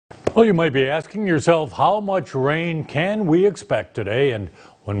Well, you might be asking yourself, how much rain can we expect today, and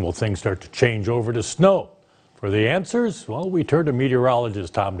when will things start to change over to snow? For the answers, well, we turn to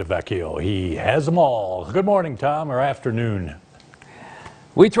meteorologist Tom DeVecchio. He has them all. Good morning, Tom, or afternoon.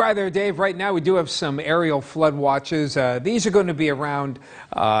 We try there, Dave. Right now, we do have some aerial flood watches. These are going to be around.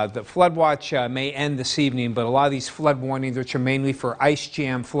 The flood watch may end this evening, but a lot of these flood warnings, which are mainly for ice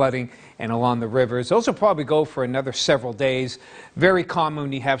jam flooding and along the rivers, those will probably go for another several days. Very common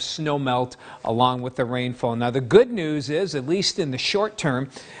when you have snow melt along with the rainfall. Now, the good news is, at least in the short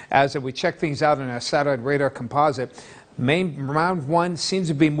term, as we check things out on our satellite radar composite, main round one seems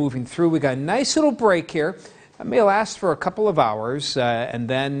to be moving through. We got a nice little break here. It may last for a couple of hours, and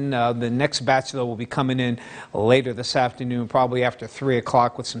then the next batch, though, will be coming in later this afternoon, probably after 3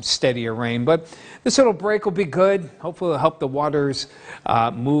 o'clock with some steadier rain. But this little break will be good. Hopefully it'll help the waters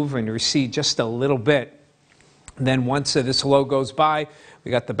move and recede just a little bit. And then once this low goes by, we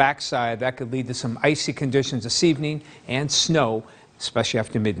got the backside. That could lead to some icy conditions this evening and snow, especially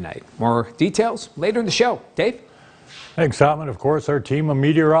after midnight. More details later in the show. Dave? Thanks, Tom, and of course our team of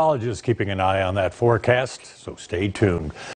meteorologists keeping an eye on that forecast, so stay tuned.